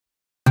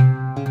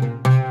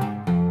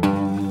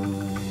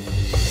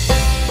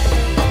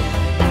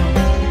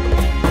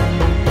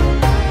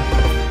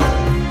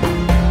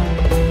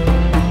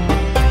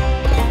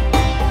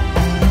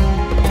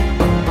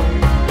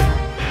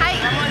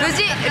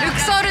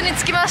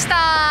まし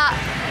た。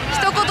一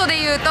言で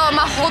言うと、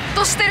ほっ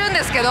としてるん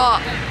ですけど、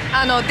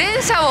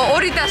電車を降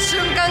りた瞬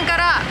間か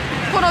ら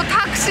この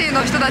タクシー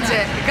の人たち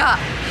が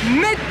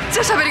めっち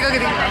ゃ喋りかけ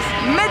てきます。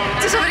めっ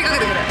ちゃ喋りかけ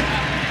てくる。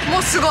も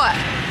うすごい。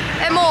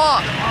も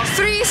う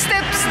3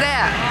 steps で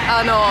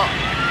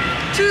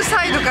2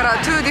 side から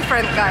2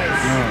 different guys、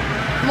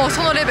もう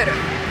そのレベル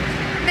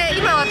で、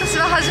今私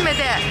は初め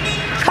て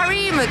カ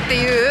リームって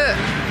いう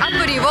ア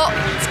プリを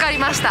使い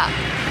ました。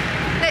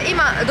で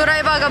今ドラ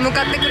イバーが向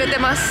かってくれて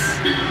ま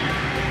す。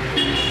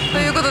と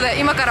いうことで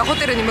今からホ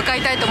テルに向か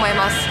いたいと思い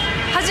ます。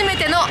初め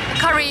ての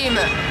カリーム、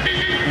う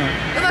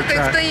まくい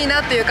くといい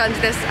なっていう感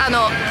じです。キ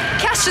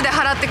ャッシュで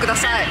払ってくだ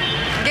さい。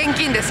現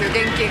金ですよ、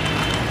現金。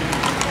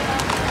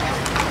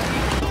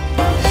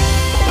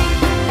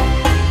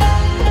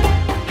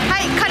は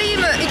い、カリー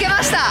ム行け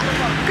ました。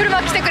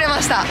車来てくれ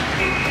ました。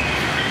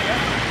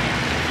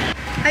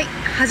はい、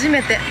初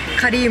めて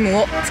カリーム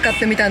を使っ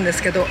てみたんで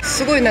すけど、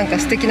すごいなんか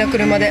素敵な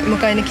車で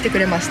迎えに来てく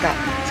れました。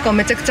しかも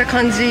めちゃくちゃ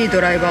感じいいド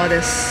ライバー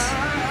です。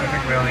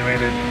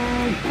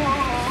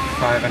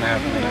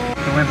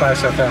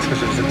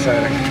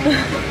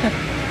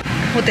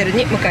ホテル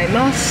に向かい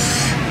ま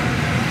す。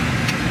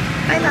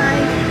バイバイ。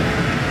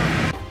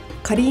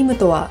カリーム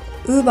とは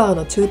ウーバー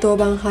の中東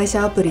版配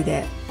車アプリ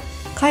で、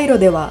カイロ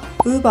では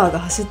ウーバーが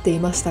走ってい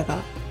ましたが、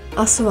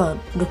アスワン、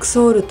ルク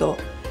ソールと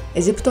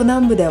エジプト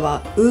南部で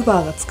はウー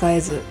バーが使え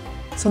ず、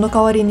その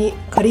代わりに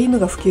カリーム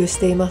が普及し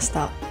ていまし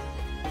た。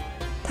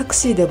タク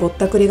シーでぼっ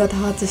たくりが多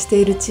発して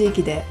いる地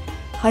域で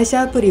配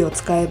車アプリを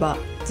使えば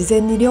事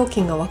前に料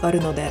金がわかる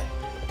ので、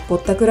ぼ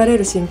ったくられ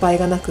る心配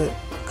がなく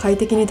快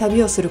適に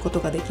旅をすること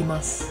ができ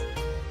ます。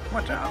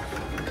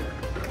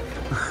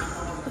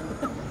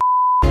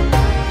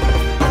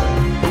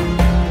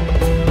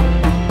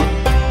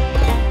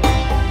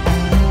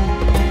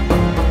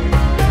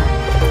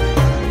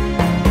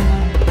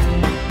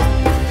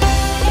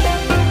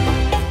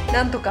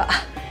なんとか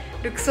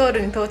ルクソー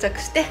ルに到着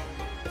して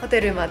ホ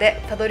テルま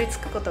でたどり着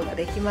くことが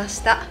できまし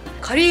た。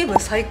カリーム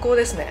最高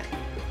ですね。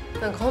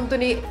なんか本当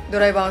にド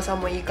ライバーさ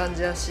んもいい感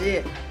じだ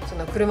し、そ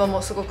の車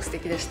もすごく素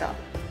敵でした。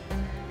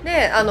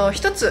で、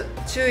一つ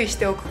注意し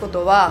ておくこ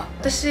とは、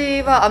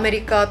私はアメ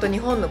リカと日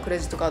本のクレ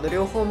ジットカード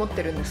両方持っ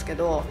てるんですけ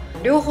ど、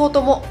両方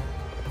とも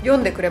読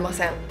んでくれま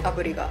せん、ア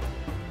プリが。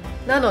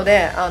なの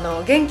で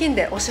現金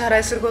でお支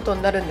払いすること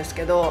になるんです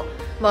けど、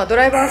ド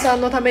ライバーさ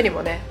んのために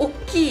もね、大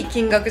きい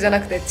金額じゃな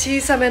くて小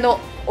さめの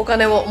お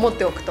金を持っ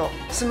ておくと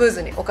スムー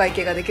ズにお会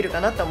計ができる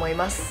かなと思い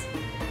ます。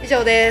以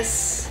上で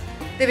す。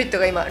デビッド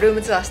が今ルー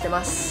ムツアーして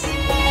ます。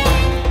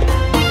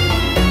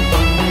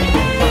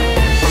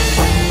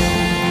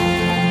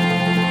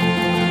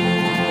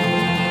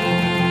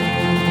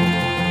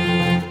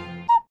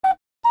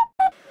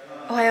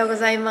おはようご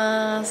ざい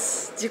ま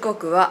す。時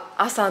刻は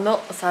朝の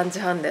3時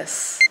半で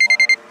す。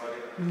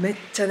めっ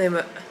ちゃ眠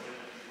い。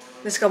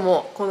でしか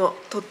もこの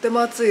とって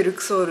も暑いル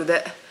クソール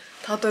で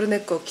タートルネ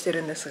ックを着て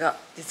るんですが、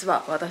実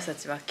は私た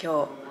ちは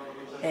今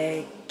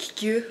日、気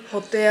球ホ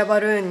ットエアバ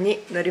ルーンに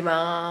乗り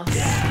ます。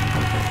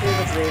という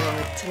ことで今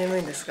めっちゃ眠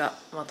いんですが、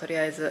とり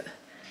あえず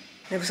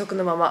寝不足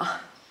のま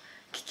ま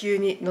気球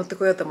に乗って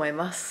こようと思い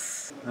ま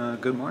す。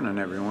Good morning,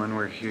 everyone.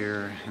 We're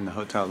here in the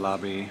hotel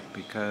lobby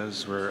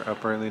because we're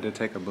up early to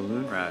take a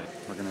balloon ride.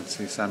 We're going to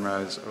see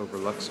sunrise over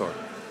Luxor.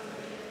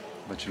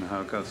 Let you know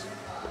how it goes.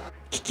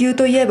 気球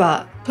といえ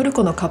ばトル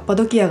コのカッパ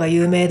ドキアが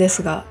有名で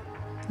すが、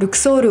ルク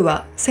ソール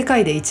は世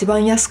界で一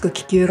番安く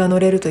気球が乗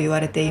れると言わ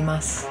れてい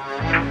ます。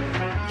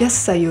安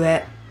さゆ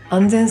え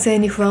安全性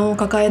に不安を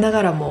抱えな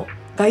がらも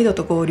ガイド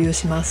と合流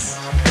します。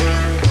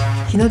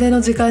日の出の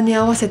時間に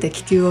合わせて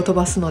気球を飛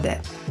ばすので、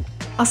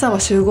朝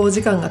は集合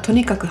時間がと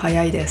にかく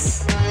早いで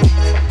す。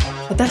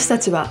私た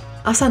ちは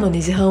朝の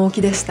2時半起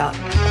きでした。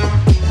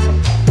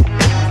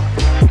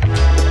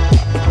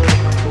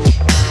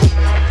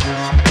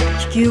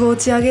気球を打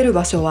ち上げる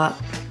場所は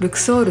ルク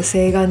ソール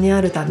西岸にあ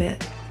るため、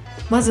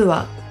まず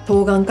は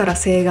東岸から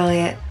西岸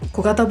へ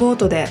小型ボー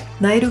トで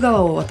ナイル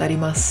川を渡り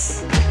ま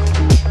す。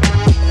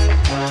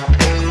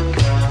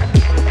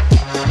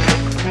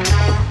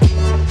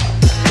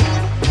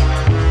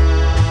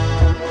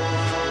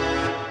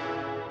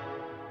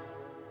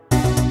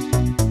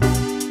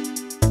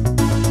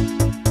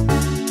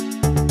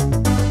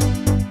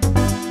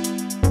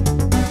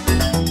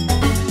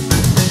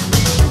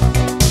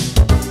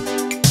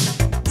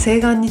西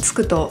岸に着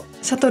くと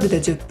シャトルで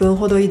10分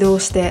ほど移動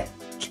して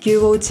気球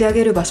を打ち上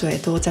げる場所へ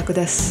到着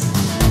です。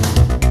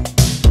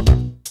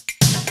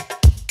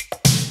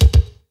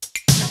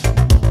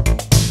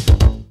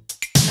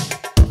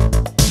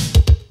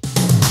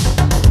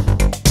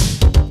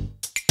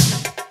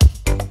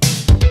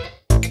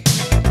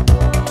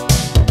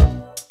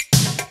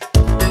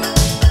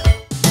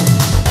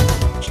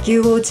気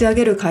球を打ち上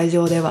げる会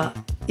場では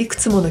いく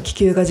つもの気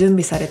球が準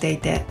備されてい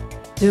て、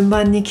順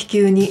番に気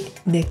球に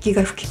熱気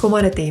が吹き込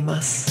まれてい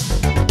ます。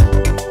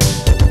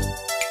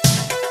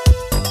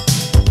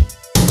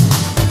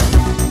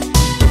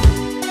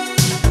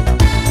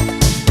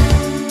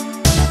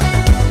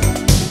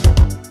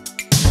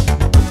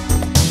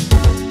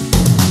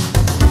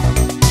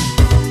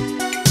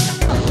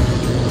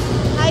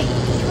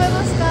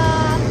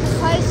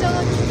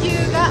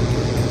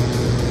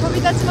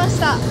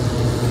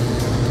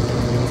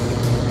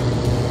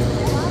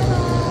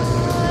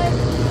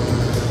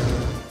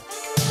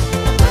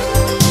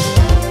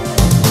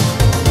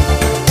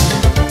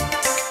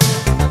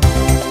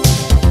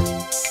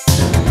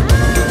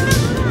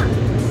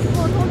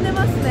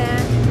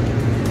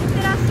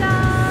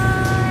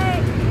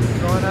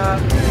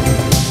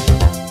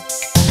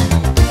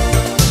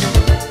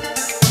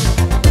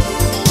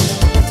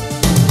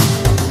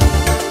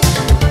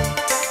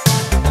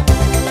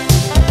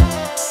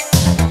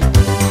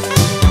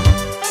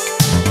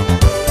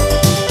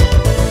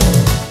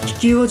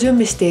を準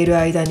備している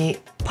間に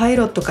パイ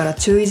ロットから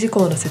注意事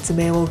項の説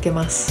明を受け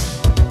ま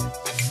す。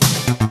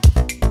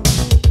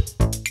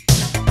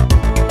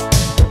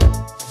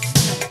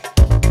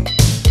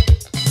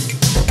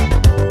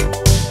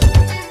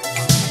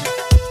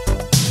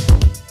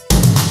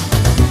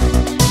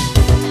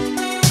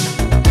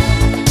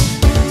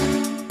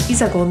い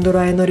ざゴンド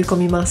ラへ乗り込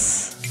みま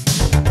す。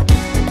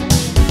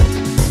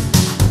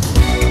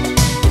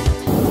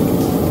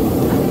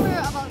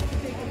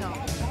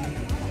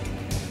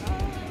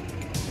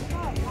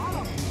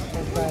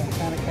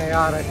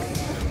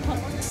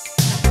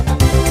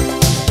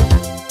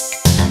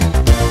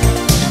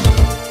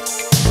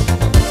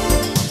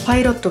パ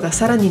イロットが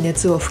さらに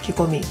熱を吹き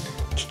込み、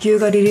気球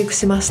が離陸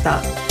しまし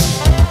た。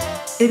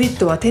デビッ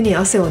ドは手に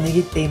汗を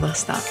握っていま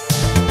した。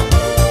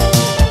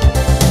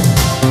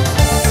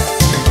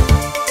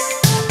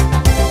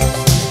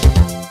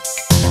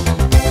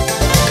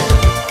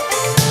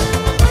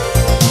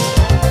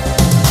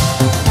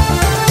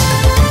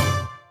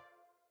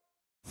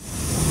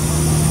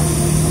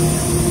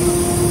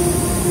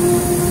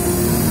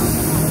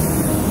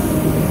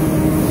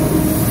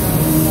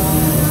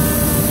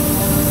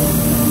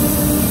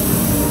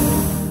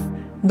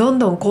どん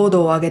どん高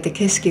度を上げて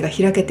景色が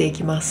開けてい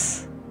きま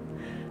す。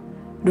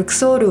ルク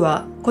ソール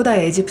は古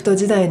代エジプト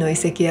時代の遺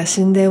跡や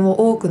神殿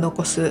を多く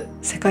残す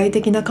世界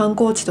的な観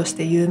光地とし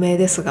て有名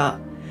ですが、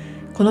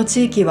この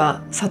地域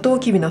はサトウ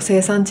キビの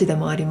生産地で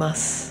もありま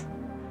す。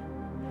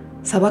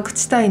砂漠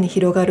地帯に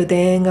広がる田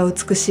園が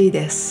美しい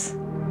です。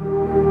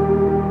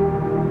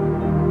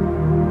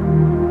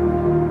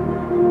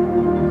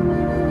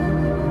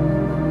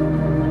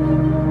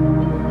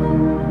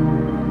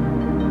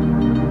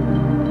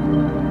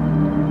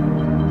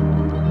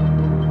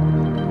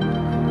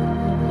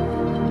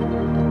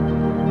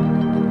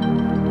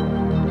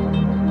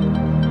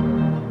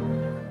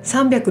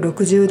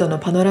360度の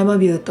パノラマ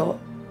ビューと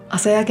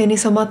朝焼けに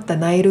染まった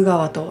ナイル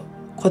川と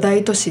古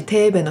代都市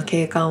テーベの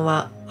景観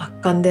は圧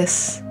巻で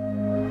す。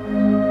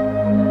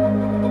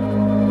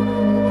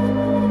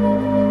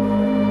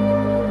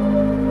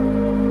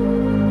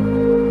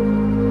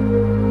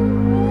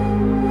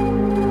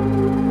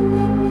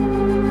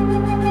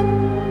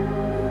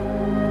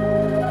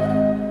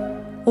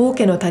王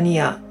家の谷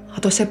や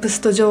ハトシェプス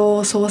ト女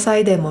王総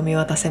裁殿も見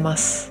渡せま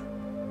す。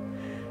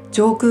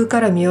上空か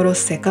ら見下ろ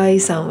す世界遺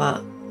産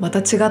はま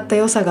た違った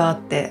良さがあっ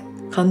て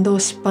感動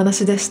しっぱな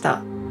しでし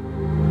た。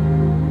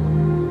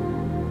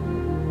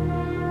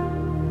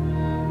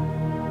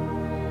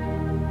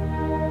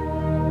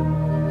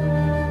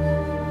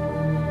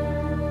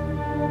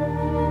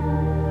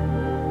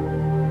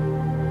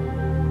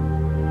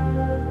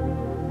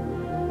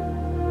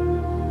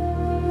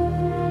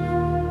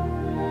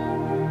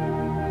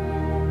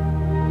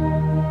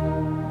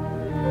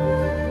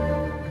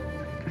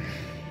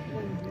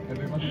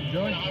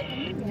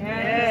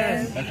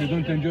If you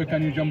don't enjoy,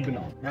 can you jump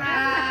now?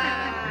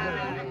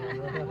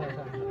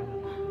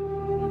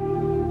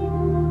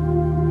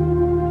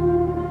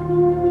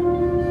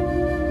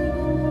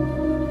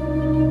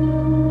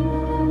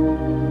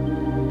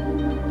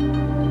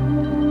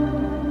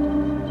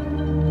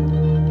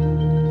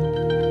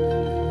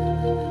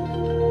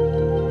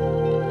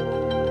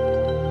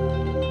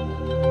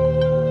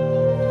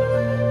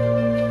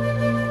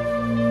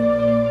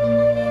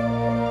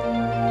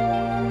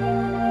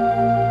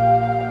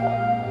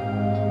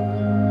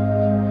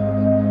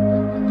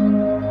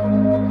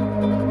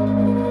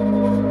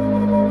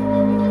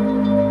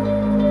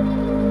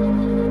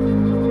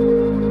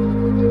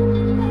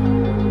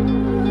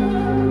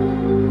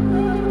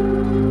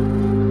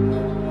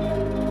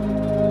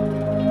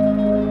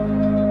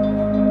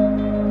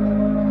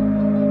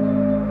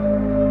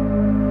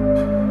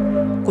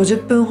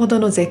 50分ほど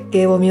の絶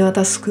景を見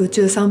渡す空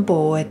中散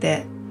歩を終え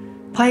て、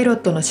パイロッ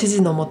トの指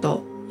示のも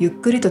とゆっ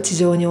くりと地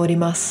上に降り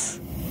ま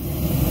す。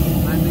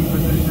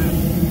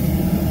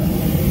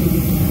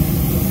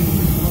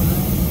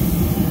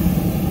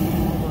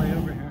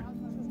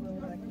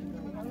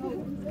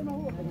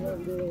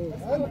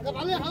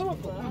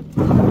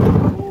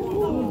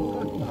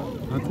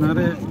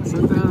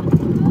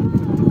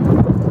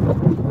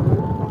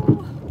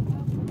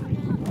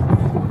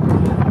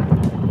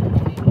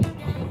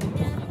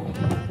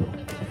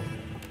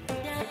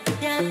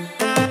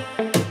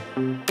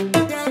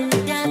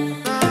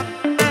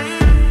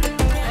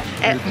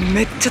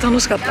めっちゃ楽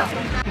しかった。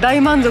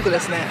大満足で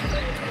すね。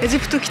エジ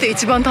プト来て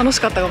一番楽し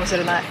かったかもし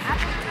れない。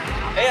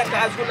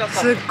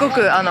すっご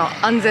く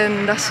安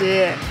全だし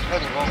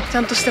ち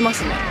ゃんとしてま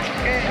すね。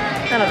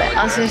なので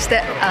安心し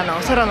て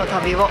空の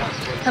旅を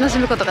楽し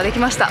むことができ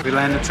ました。We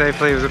landed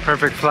safely. It was a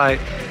perfect flight.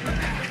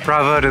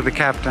 Bravo to the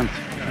captain.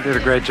 He did a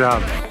great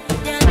job.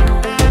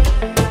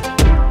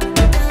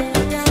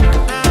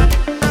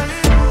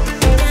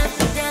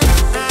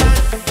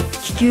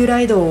 気球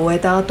ライドを終え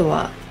た後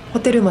はホ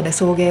テルまで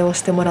送迎を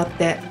してもらっ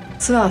て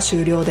ツアー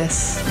終了で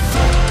す。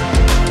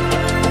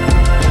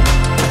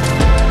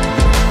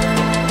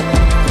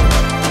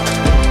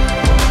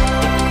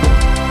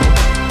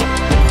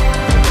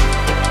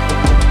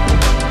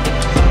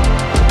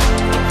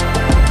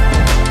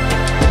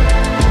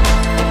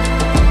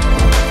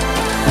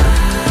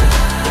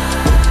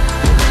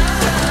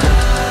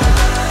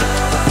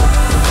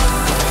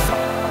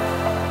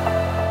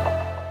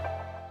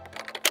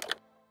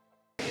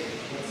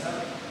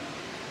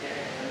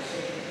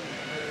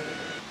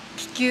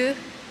球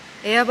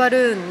エアバ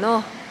ルーン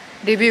の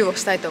レビューを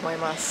したいと思い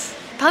ます。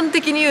端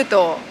的に言う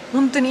と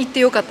本当に行っ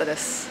てよかったで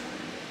す。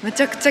めち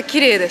ゃくちゃ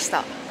綺麗でし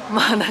た。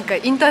まあなんか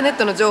インターネッ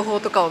トの情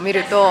報とかを見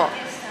ると、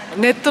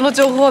ネットの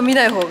情報は見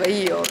ない方が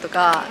いいよと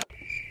か、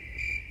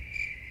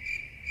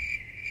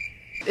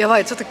やば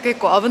いちょっと結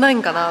構危ない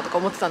んかなとか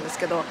思ってたんです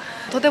けど、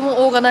とて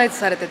もオーガナイズ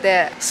されて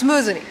てスム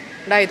ーズに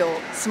ライドを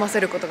済ませ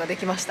ることがで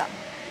きました。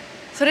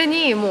それ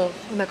にも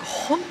うなんか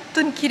本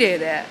当に綺麗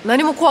で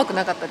何も怖く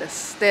なかったで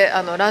す。で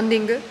ランデ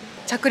ィング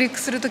着陸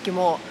する時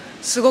も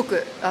すご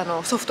く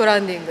ソフトラ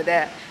ンディング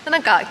で、な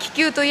んか気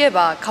球といえ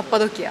ばカッパ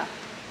ドキア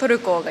トル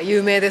コが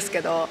有名です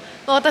けど、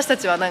私た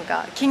ちはなん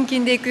か近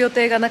々で行く予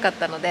定がなかっ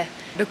たので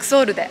ルクソ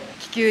ールで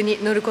気球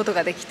に乗ること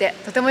ができて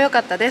とても良か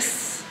ったで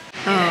す。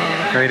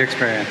Great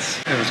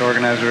experience. It was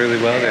organized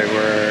really well. They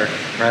were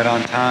right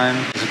on time.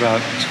 It was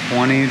about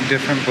 20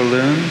 different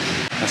balloons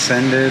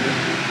ascended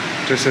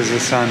just as the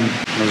sun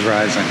was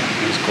rising.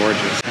 It was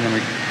gorgeous. And then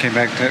we came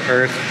back to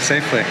Earth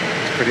safely.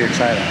 It's pretty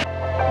exciting.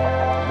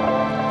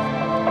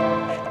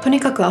 とに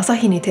かく朝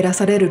日に照ら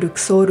されるルク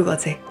ソールは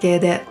絶景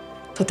で、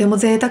とても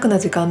贅沢な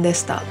時間で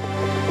した。